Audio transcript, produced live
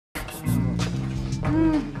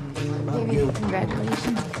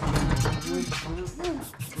Congratulations.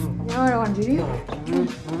 You know what I want to do?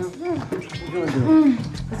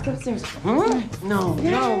 Let's go upstairs.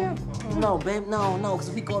 No, babe, no, because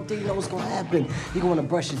if we go up there, you know what's gonna happen. You're gonna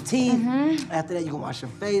brush your teeth. After that, you're gonna wash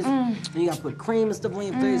your face. Then you gotta put cream and stuff on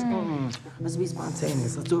your face. Let's be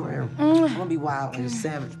spontaneous. Let's do it right here. I'm gonna be wild and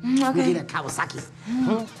savage. Let me get that Kawasaki.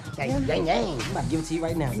 Yang, yang, yang. I'm about to give it to you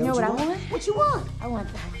right now. You know what I want? What you want? I want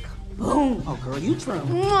that. Boom. Oh, girl, you trying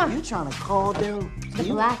to call them? The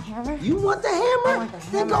black hammer? You want the hammer? I want the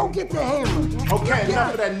hammer. Then go get the hammer. Okay,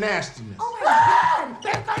 enough of that nastiness. Oh, my God!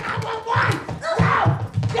 Babe, 911! No!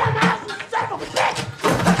 Damn ass, you son of a bitch!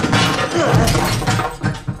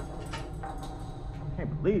 I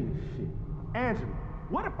can't believe this shit. Angela,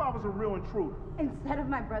 what if I was a real intruder? Instead of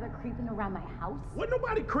my brother creeping around my house? Wasn't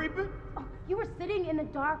nobody creeping. Oh, you were sitting in the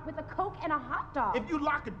dark with a Coke and a hot dog. If you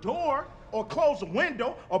lock a door, or close a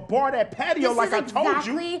window, or bar that patio like I told you. This is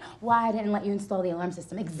exactly why I didn't let you install the alarm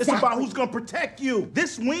system. Exactly. It's about who's gonna protect you.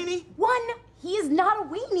 This weenie? One, he is not a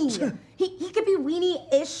weenie. he could be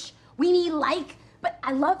weenie-ish, weenie-like, but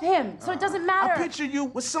I love him, so it doesn't matter. I picture you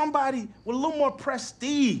with somebody with a little more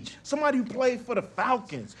prestige. Somebody who played for the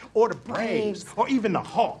Falcons, or the Braves, or even the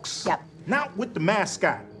Hawks. Yep. Not with the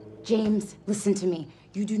mascot. James, listen to me.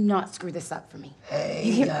 You do not screw this up for me.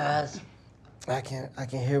 Hey, guys. I can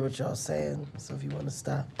hear what y'all saying, so if you want to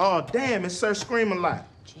stop. Oh, damn, it's Sir Scream a lot.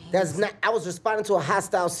 That's not, I was responding to a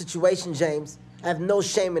hostile situation, James. I have no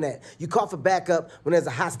shame in that. You call for backup when there's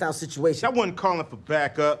a hostile situation. I wasn't calling for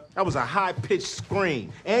backup. That was a high-pitched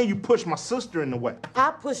scream. And you pushed my sister in the way.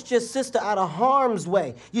 I pushed your sister out of harm's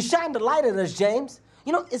way. You shined the light at us, James.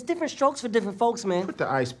 You know, it's different strokes for different folks, man. Put the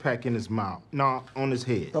ice pack in his mouth. No, on his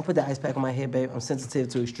head. Don't put the ice pack on my head, babe. I'm sensitive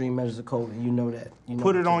to extreme measures of cold, and you know that. You know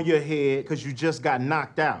Put it on your head, because you just got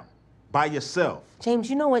knocked out. By yourself. James,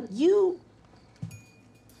 you know what?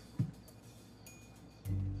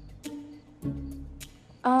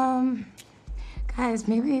 Guys,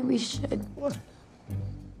 maybe we should. What?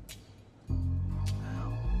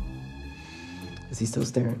 Is he still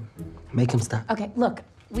staring? Make him stop. Okay, look,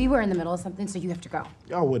 we were in the middle of something, so you have to go.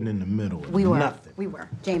 Y'all wasn't in the middle of We were. nothing. We were.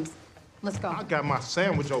 James, let's go. I got my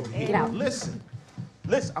sandwich over here. Get out. Listen,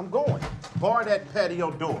 I'm going. Bar that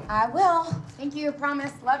patio door. I will. Thank you,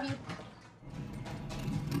 promise. Love you.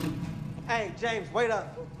 Hey, James, wait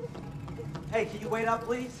up. Hey, can you wait up,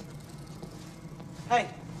 please? Hey.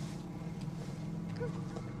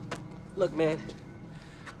 Look, man,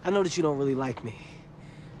 I know that you don't really like me,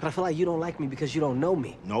 but I feel like you don't like me because you don't know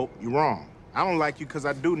me. Nope, you're wrong. I don't like you because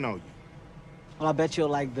I do know you. Well, I bet you'll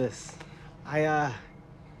like this. I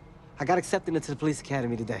got accepted into the police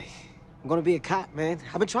academy today. I'm gonna be a cop, man.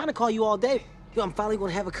 I've been trying to call you all day. Yo, I'm finally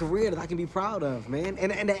gonna have a career that I can be proud of, man,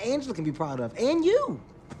 and that Angela can be proud of, and you.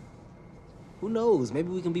 Who knows? Maybe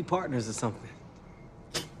we can be partners or something.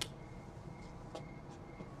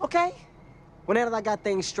 Okay. Well, now that I got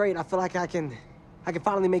things straight, I feel like I can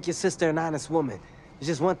finally make your sister an honest woman. There's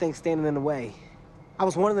just one thing standing in the way. I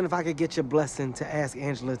was wondering if I could get your blessing to ask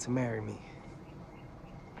Angela to marry me.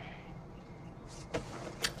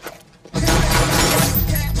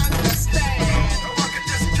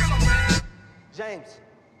 James.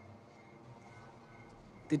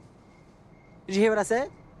 Did you hear what I said?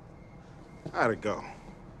 How'd it go?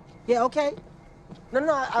 Yeah, okay.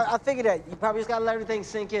 No, I figured that. You probably just gotta let everything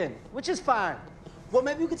sink in, which is fine. Well,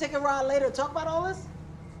 maybe we could take a ride later and talk about all this?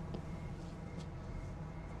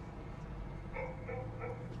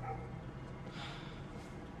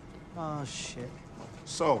 Oh, shit.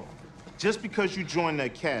 So, just because you joined the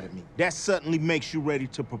academy, that suddenly makes you ready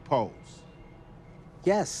to propose.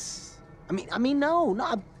 Yes. I mean,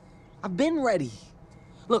 no, I've been ready.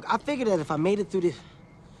 Look, I figured that if I made it through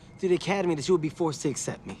the academy, that you would be forced to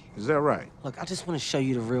accept me. Is that right? Look, I just want to show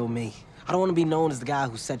you the real me. I don't want to be known as the guy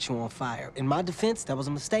who set you on fire. In my defense, that was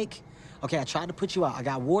a mistake. Okay, I tried to put you out. I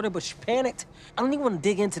got water, but you panicked. I don't even want to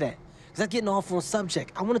dig into that, because that's getting off on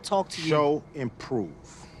subject. I want to talk to you. Show and prove.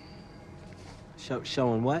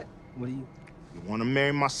 Showing what? What do you... You want to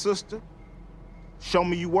marry my sister? Show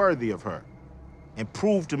me you worthy of her. And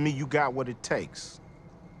prove to me you got what it takes.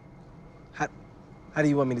 How do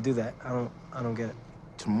you want me to do that? I don't get it.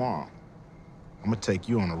 Tomorrow, I'm gonna take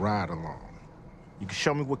you on a ride along. You can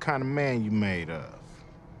show me what kind of man you made of.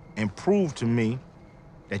 And prove to me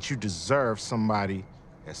that you deserve somebody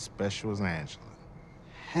as special as Angela.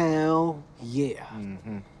 Hell yeah.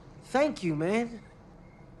 Mm-hmm. Thank you, man.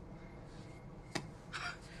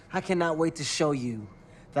 I cannot wait to show you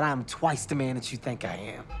that I'm twice the man that you think I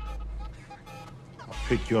am. I'll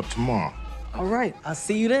pick you up tomorrow. All right, I'll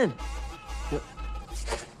see you then.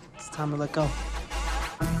 It's time to let go.